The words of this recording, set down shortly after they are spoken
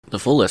The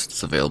full list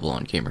is available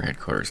on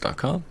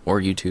GamerHeadquarters.com or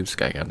YouTube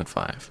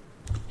SkyGaddon5.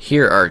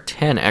 Here are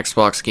 10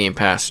 Xbox Game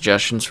Pass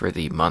suggestions for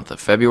the month of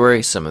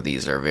February. Some of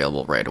these are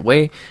available right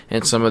away,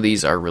 and some of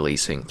these are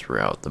releasing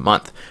throughout the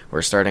month.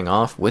 We're starting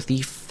off with the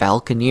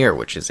Falconeer,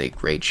 which is a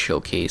great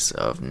showcase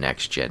of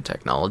next-gen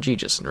technology,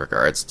 just in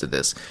regards to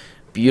this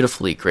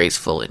beautifully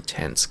graceful,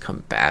 intense,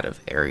 combative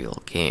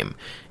aerial game.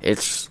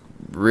 It's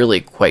really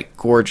quite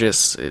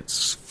gorgeous,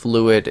 it's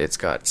fluid, it's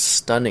got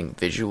stunning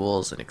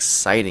visuals, an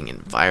exciting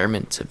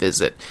environment to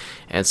visit,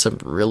 and some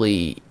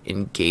really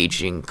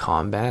engaging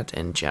combat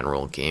and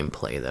general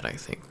gameplay that I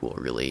think will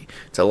really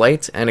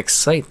delight and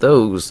excite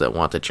those that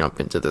want to jump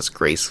into this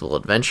graceful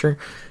adventure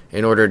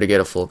in order to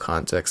get a full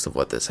context of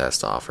what this has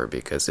to offer,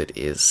 because it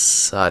is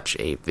such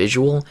a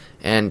visual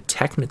and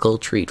technical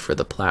treat for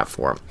the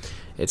platform.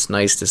 It's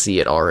nice to see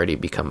it already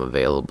become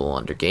available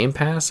under Game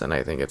Pass, and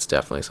I think it's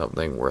definitely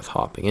something worth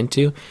hopping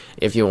into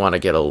if you want to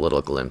get a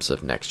little glimpse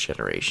of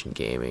next-generation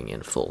gaming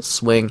in full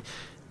swing.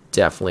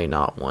 Definitely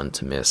not one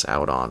to miss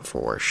out on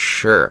for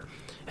sure.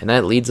 And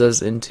that leads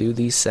us into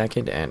the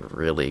second and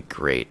really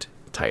great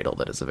title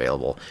that is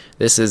available.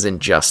 This is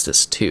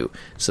Injustice 2.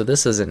 So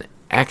this is an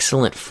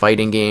excellent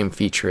fighting game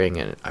featuring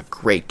a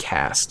great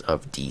cast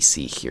of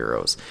DC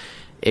heroes.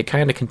 It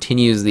kind of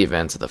continues the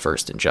events of the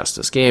first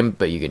Injustice game,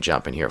 but you can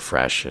jump in here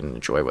fresh and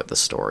enjoy what the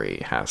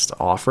story has to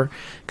offer,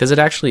 because it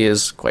actually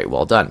is quite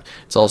well done.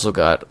 It's also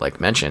got, like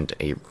mentioned,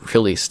 a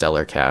really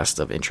stellar cast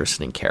of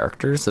interesting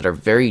characters that are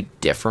very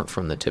different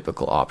from the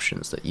typical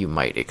options that you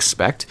might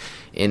expect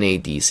in a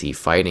DC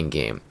fighting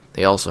game.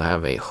 They also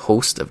have a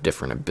host of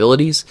different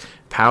abilities,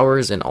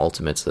 powers, and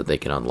ultimates that they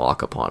can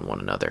unlock upon one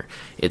another.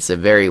 It's a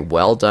very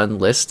well done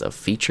list of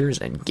features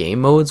and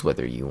game modes,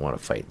 whether you want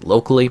to fight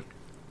locally,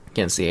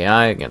 against the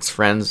AI, against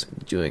friends,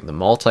 doing the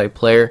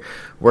multiplayer,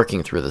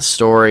 working through the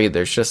story.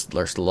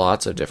 There's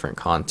lots of different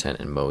content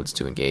and modes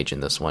to engage in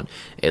this one.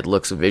 It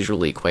looks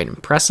visually quite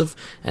impressive,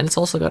 and it's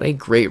also got a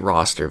great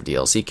roster of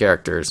DLC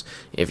characters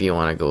if you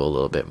want to go a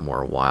little bit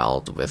more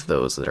wild with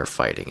those that are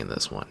fighting in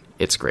this one.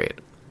 It's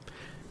great.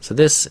 So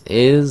this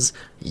is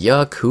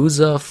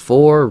Yakuza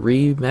 4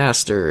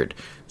 Remastered.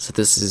 So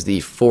this is the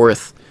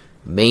fourth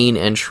main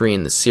entry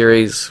in the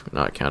series,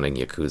 not counting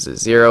Yakuza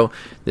 0.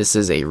 This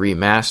is a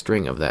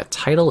remastering of that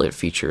title. It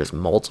features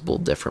multiple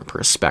different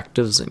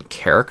perspectives and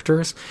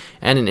characters,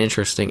 and an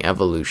interesting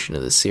evolution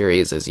of the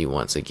series as you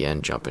once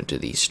again jump into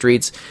these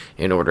streets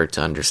in order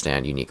to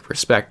understand unique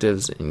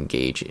perspectives,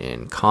 engage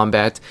in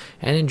combat,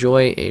 and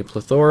enjoy a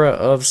plethora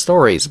of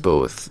stories,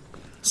 both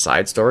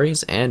side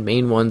stories and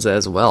main ones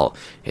as well.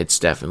 It's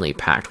definitely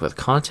packed with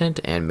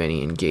content and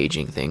many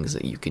engaging things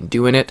that you can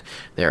do in it.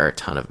 There are a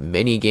ton of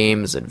mini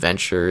games,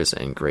 adventures,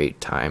 and great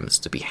times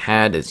to be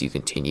had as you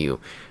continue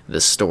the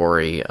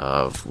story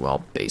of,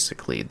 well,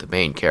 basically the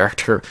main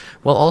character,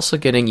 while also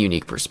getting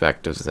unique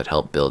perspectives that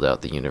help build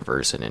out the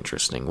universe in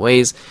interesting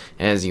ways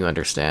as you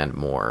understand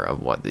more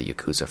of what the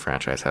Yakuza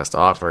franchise has to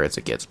offer as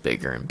it gets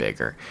bigger and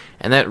bigger.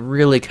 And that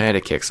really kind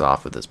of kicks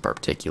off with this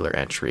particular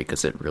entry,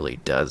 because it really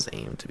does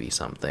aim to be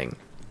something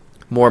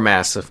more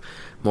massive,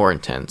 more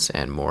intense,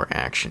 and more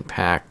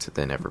action-packed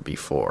than ever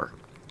before.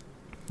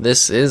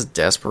 This is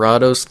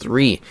Desperados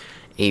 3,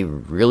 a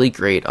really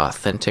great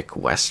authentic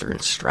Western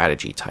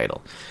strategy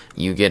title.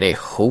 You get a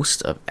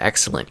host of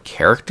excellent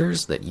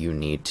characters that you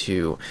need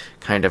to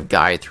kind of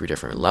guide through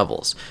different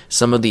levels.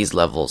 Some of these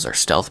levels are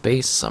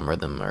stealth-based, some of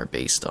them are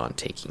based on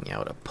taking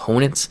out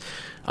opponents,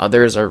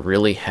 others are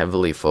really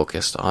heavily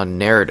focused on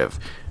narrative.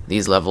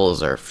 These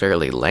levels are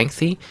fairly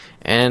lengthy,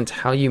 and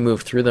how you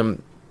move through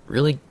them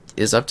really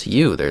is up to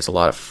you. There's a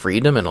lot of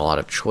freedom and a lot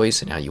of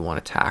choice in how you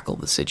want to tackle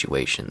the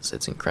situations.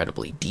 It's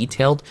incredibly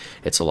detailed,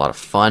 it's a lot of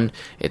fun,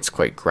 it's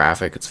quite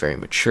graphic, it's very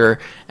mature,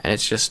 and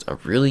it's just a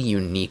really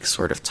unique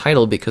sort of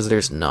title because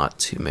there's not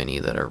too many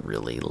that are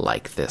really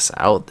like this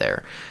out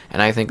there.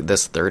 And I think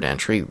this third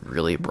entry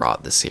really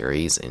brought the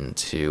series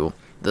into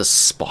the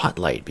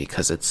spotlight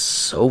because it's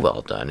so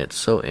well done, it's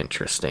so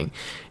interesting,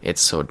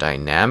 it's so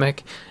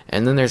dynamic,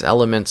 and then there's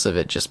elements of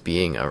it just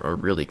being a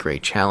really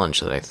great challenge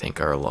that I think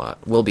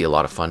will be a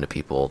lot of fun to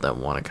people that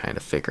want to kind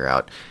of figure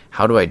out,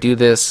 how do I do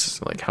this,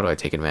 like how do I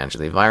take advantage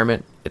of the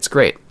environment. It's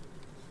great.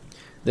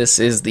 This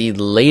is the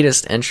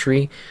latest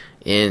entry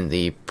in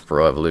the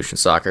Pro Evolution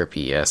Soccer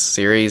PS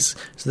series.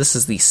 So this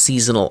is the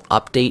seasonal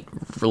update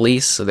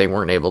release, so they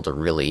weren't able to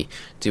really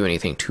do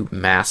anything too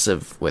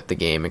massive with the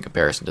game in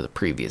comparison to the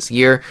previous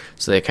year,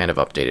 so they kind of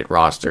updated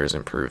rosters,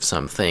 improved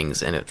some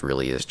things, and it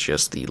really is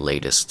just the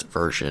latest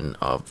version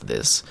of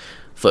this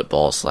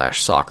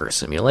football/soccer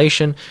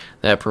simulation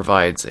that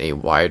provides a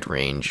wide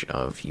range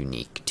of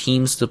unique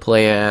teams to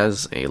play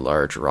as, a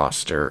large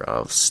roster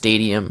of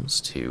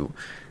stadiums to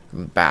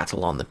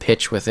battle on the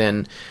pitch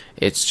within.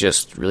 It's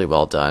just really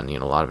well done. A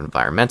lot of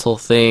environmental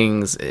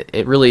things.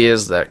 It really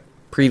is that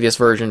previous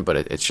version, but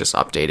it's just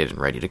updated and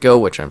ready to go,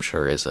 which I'm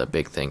sure is a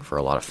big thing for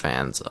a lot of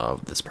fans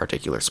of this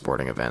particular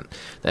sporting event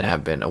that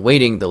have been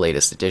awaiting the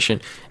latest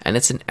edition. And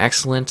it's an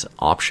excellent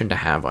option to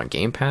have on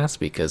Game Pass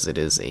because it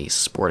is a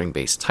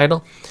sporting-based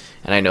title.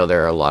 And I know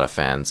there are a lot of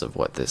fans of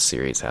what this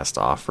series has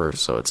to offer,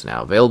 so it's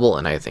now available,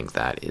 and I think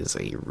that is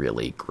a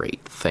really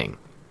great thing.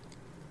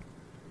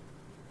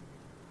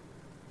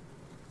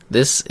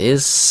 This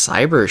is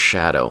Cyber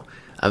Shadow,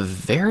 a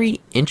very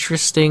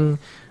interesting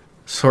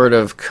sort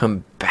of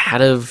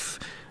combative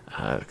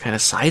kind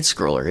of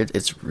side-scroller.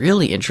 It's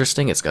really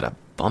interesting. It's got a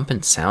bumpin'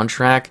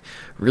 soundtrack,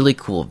 really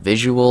cool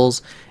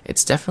visuals.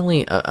 It's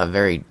definitely a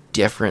very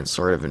different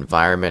sort of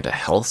environment, a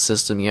health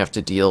system you have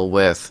to deal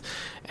with,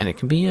 and it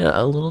can be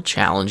a little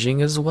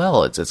challenging as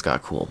well. It's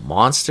got cool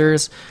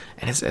monsters,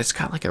 and it's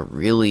got like a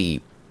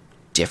really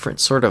different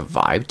sort of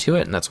vibe to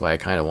it, and that's why I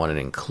kind of wanted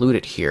to include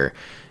it here,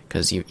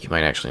 because you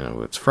might actually know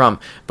who it's from.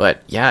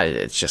 But yeah,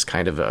 it's just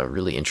kind of a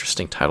really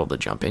interesting title to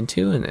jump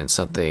into, and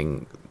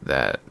something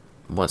that,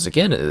 once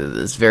again,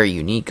 is very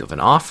unique of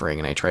an offering.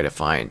 And I try to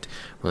find,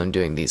 when I'm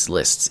doing these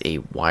lists, a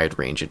wide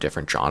range of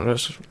different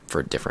genres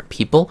for different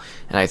people.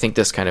 And I think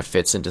this kind of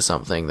fits into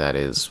something that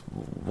is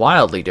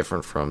wildly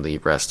different from the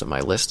rest of my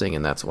listing,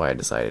 and that's why I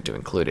decided to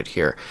include it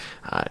here.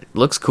 It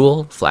looks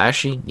cool,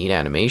 flashy, neat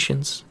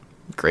animations,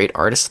 great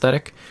art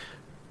aesthetic.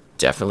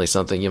 Definitely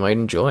something you might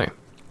enjoy.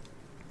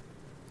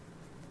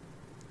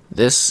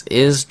 This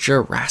is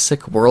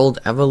Jurassic World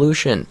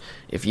Evolution.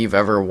 If you've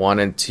ever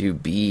wanted to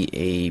be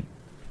a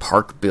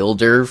park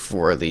builder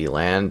for the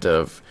land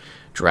of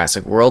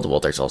Jurassic World, well,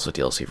 there's also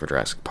DLC for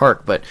Jurassic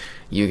Park, but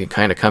you can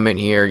kind of come in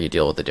here, you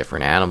deal with the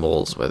different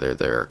animals, whether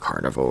they're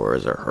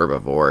carnivores or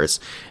herbivores,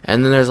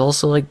 and then there's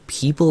also like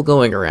people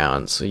going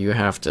around, so you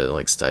have to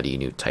like study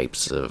new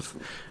types of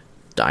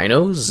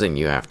dinos, and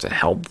you have to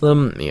help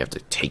them, and you have to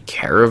take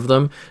care of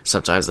them.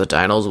 Sometimes the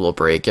dinos will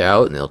break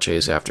out and they'll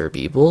chase after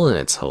people, and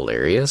it's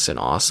hilarious and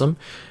awesome.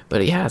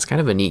 But yeah, it's kind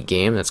of a neat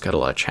game that's got a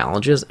lot of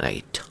challenges and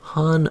a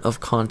ton of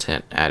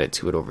content added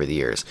to it over the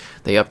years.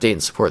 They update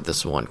and support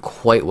this one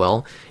quite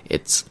well.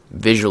 It's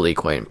visually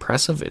quite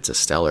impressive. It's a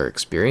stellar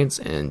experience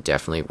and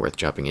definitely worth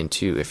jumping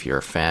into if you're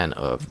a fan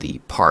of the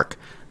park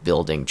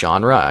building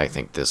genre. I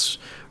think this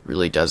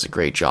really does a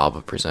great job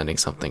of presenting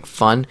something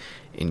fun,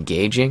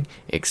 engaging,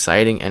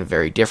 exciting, and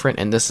very different.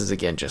 And this is,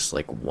 again, just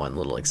like one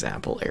little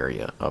example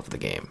area of the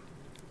game.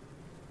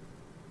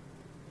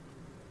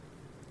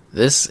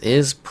 This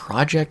is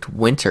Project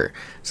Winter.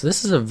 So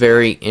this is a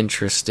very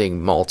interesting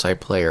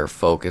multiplayer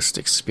focused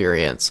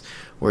experience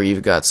where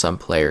you've got some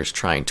players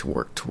trying to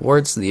work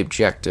towards the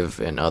objective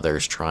and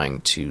others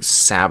trying to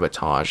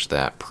sabotage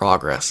that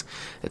progress.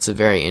 It's a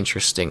very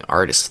interesting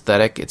art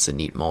aesthetic. It's a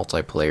neat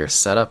multiplayer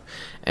setup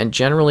and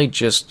generally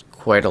just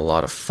quite a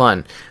lot of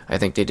fun. I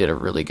think they did a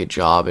really good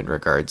job in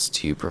regards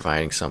to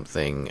providing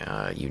something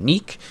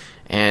unique.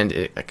 And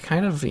it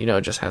kind of,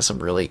 just has some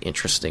really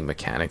interesting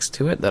mechanics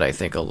to it that I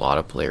think a lot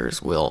of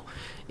players will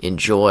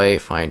enjoy,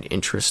 find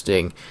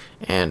interesting,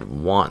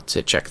 and want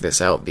to check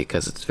this out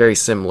because it's very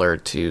similar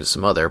to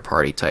some other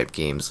party-type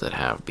games that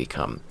have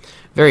become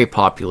very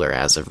popular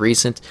as of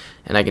recent.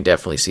 And I can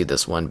definitely see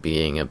this one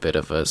being a bit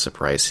of a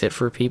surprise hit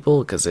for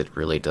people because it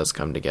really does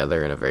come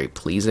together in a very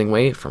pleasing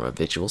way from a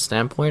visual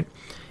standpoint,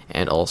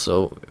 and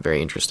also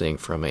very interesting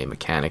from a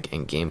mechanic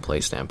and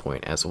gameplay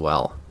standpoint as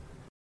well.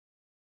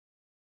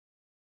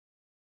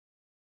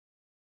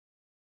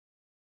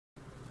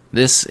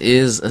 This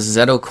is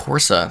Assetto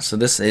Corsa. So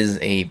this is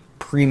a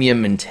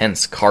premium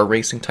intense car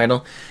racing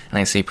title, and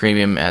I say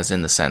premium as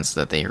in the sense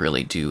that they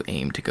really do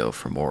aim to go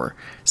for more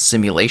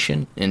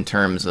simulation in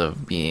terms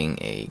of being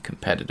a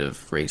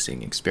competitive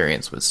racing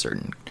experience with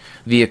certain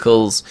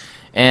vehicles.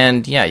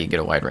 And yeah, you get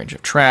a wide range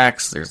of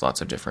tracks. There's lots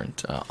of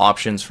different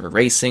options for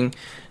racing,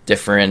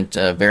 different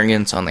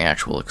variants on the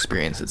actual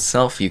experience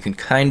itself. You can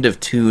kind of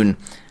tune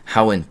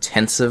how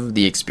intensive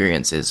the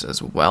experience is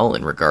as well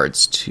in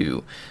regards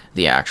to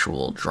the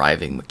actual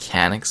driving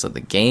mechanics of the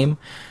game,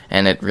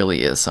 and it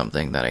really is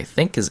something that I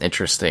think is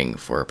interesting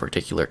for a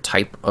particular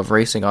type of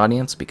racing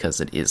audience because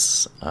it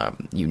is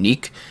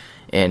unique,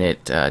 and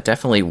it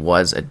definitely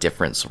was a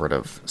different sort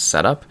of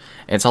setup.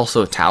 It's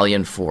also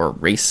Italian for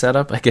race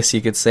setup, I guess you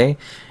could say,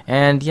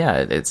 and yeah,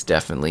 it's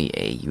definitely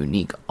a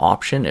unique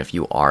option if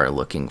you are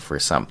looking for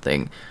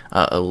something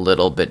a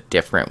little bit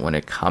different when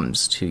it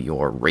comes to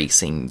your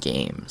racing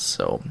games.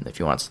 So if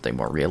you want something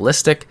more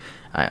realistic,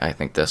 I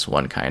think this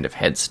one kind of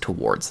heads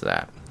towards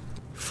that.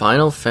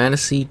 Final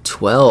Fantasy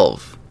XII,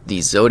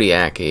 the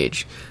Zodiac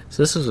Age.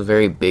 So this was a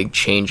very big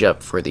change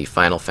up for the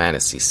Final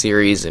Fantasy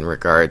series in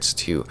regards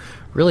to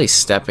really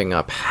stepping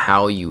up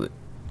how you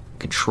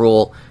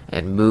control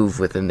and move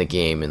within the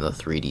game in the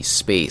 3D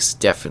space.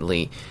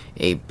 Definitely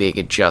a big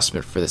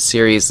adjustment for the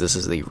series. This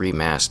is the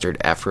remastered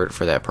effort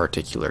for that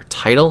particular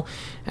title,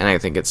 and I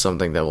think it's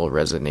something that will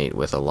resonate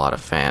with a lot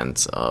of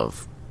fans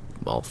of,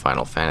 well,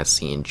 Final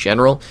Fantasy in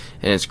general,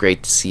 and it's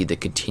great to see the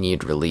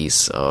continued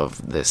release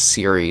of this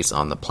series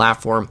on the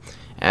platform,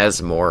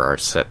 as more are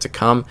set to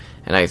come,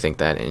 and I think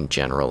that in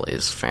general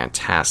is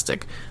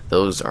fantastic.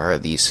 Those are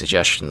the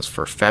suggestions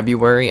for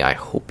February. I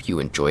hope you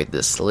enjoyed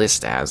this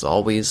list. As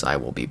always, I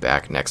will be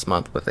back next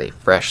month with a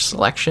fresh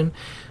selection.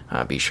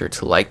 Be sure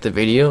to like the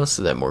video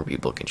so that more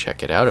people can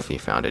check it out if you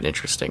found it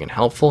interesting and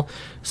helpful.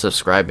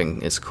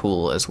 Subscribing is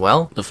cool as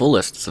well. The full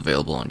list is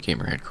available on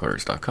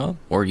GamerHeadquarters.com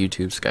or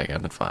YouTube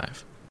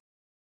SkyGabnet5.